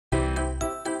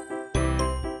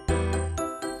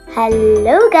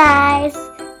Hello guys,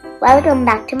 welcome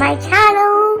back to my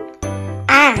channel.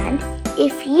 And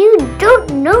if you don't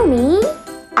know me,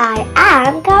 I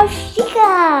am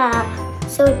Kaushika.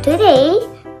 So today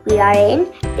we are in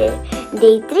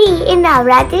day 3 in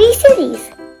Navaratri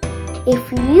series. If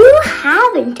you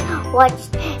haven't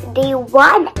watched day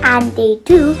 1 and day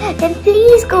 2, then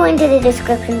please go into the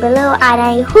description below and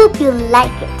I hope you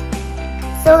like it.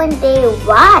 So in day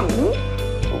 1,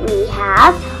 we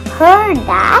have heard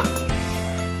that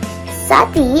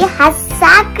Sati has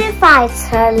sacrificed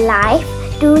her life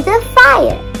to the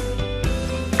fire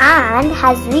and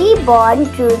has reborn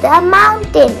to the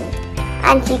mountain,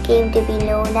 and she came to be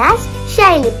known as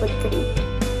Shailiputri.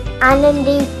 And in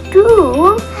day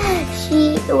 2,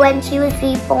 when she was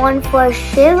reborn for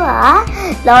Shiva,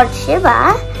 Lord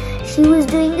Shiva, she was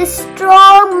doing a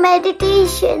strong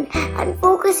meditation and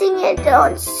focusing it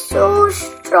on so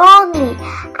strongly,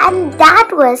 and that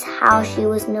was how she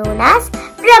was known as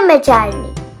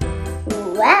Brahmachari.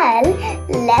 Well,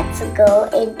 let's go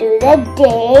into the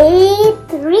day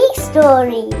 3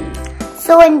 story.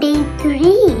 So in day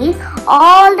 3,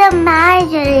 all the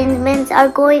marriage arrangements are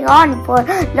going on for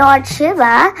Lord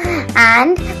Shiva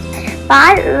and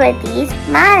Parvati's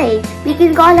marriage. We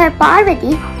can call her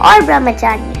Parvati or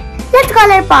Brahmachari. Let's call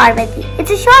her Parvati.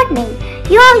 It's a short name.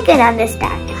 You all can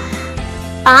understand.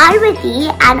 Parvati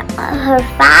and her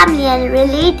family and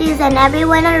relatives and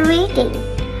everyone are waiting.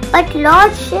 But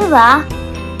Lord Shiva,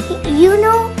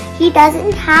 he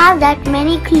doesn't have that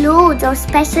many clothes or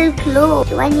special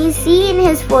clothes. When you see in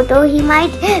his photo, he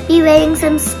might be wearing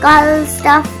some skull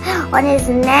stuff on his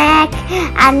neck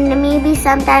and maybe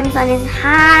sometimes on his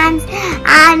hands,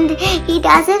 and he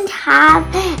doesn't have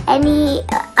any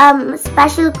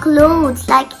special clothes.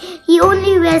 Like, he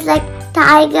only wears like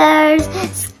tiger's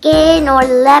skin or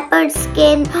leopard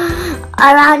skin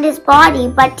around his body,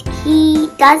 but he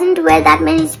doesn't wear that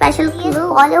many special clothes. He has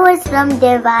followers from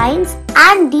divines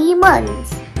and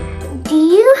demons. Do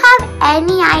you have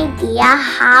any idea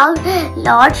how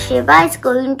Lord Shiva is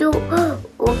going to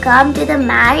come to the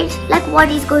marriage? Like, what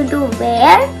he's going to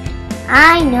wear?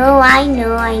 I know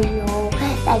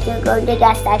that you're going to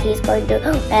guess that he's going to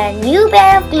wear a new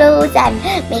pair of clothes and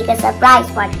make a surprise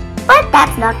party. But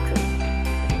that's not true.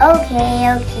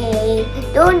 Okay,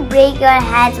 don't break your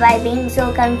heads by being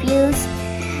so confused,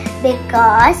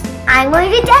 because I'm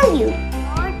going to tell you.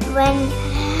 When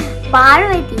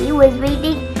Parvati was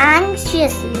waiting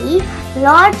anxiously,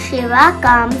 Lord Shiva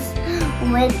comes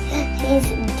with his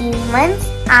demons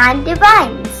and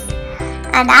divines.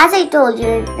 And as I told you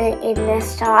in the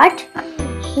start,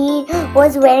 he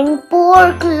was wearing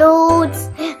poor clothes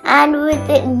and with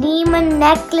demon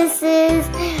necklaces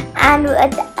and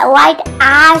with white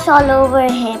ash all over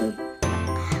him.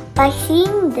 By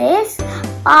seeing this,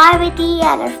 Parvati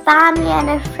and her family and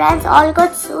her friends all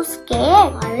got so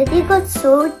scared. Parvati got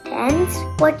so tense.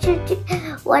 What should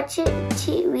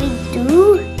we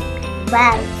do?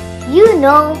 Well,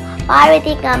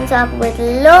 Parvati comes up with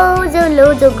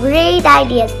loads of great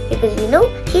ideas because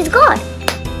she's God.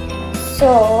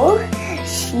 So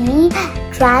she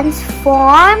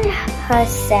transformed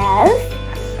herself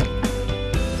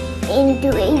into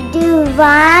a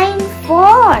divine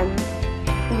form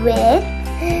with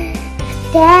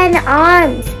 10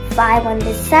 arms, 5 on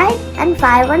this side and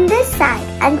 5 on this side,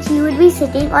 and she would be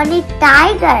sitting on a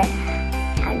tiger.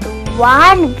 And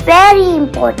one very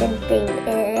important thing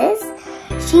is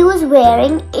she was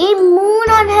wearing a moon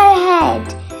on her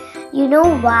head. You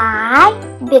know why?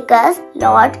 Because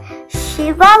Lord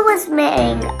Shiva was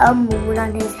wearing a moon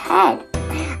on his head,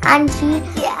 and she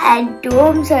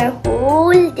adorns her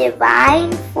whole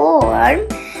divine form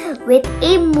with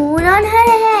a moon on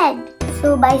her head.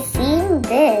 So by seeing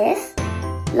this,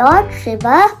 Lord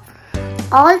Shiva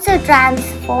also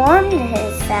transformed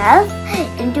himself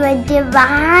into a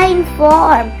divine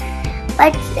form,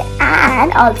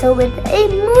 and also with a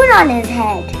moon on his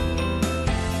head,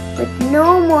 with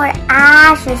no more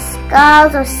ash or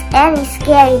skulls or any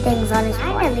scary things on his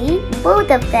body. Finally, both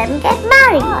of them get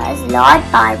married because Lord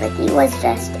Parvati was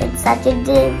dressed in such a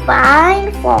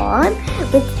divine form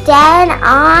with 10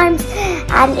 arms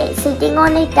and sitting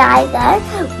on a tiger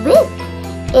with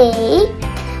a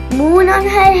moon on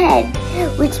her head,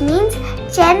 which means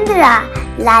Chandra,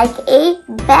 like a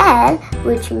bell,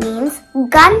 which means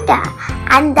Ganta,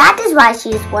 and that is why she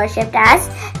is worshipped as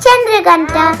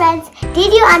Chandraghanta. Friends,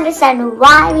 did you understand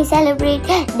why we celebrate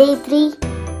day 3?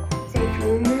 So if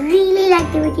you really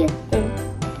like the video, then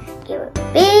give a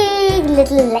big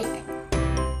little like.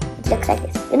 It looks like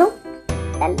this, a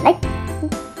like.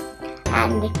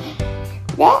 And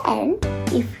then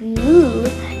if you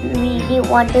really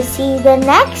want to see the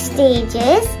next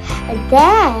stages,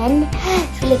 then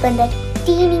click on that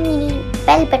teeny weeny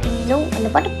bell button, on the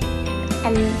bottom,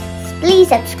 and please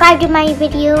subscribe to my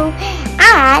video.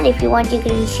 And if you want, you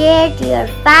can share to your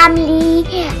family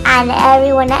and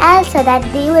everyone else so that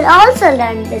they will also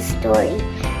learn this story.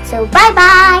 So bye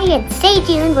bye and stay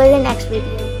tuned for the next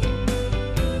video.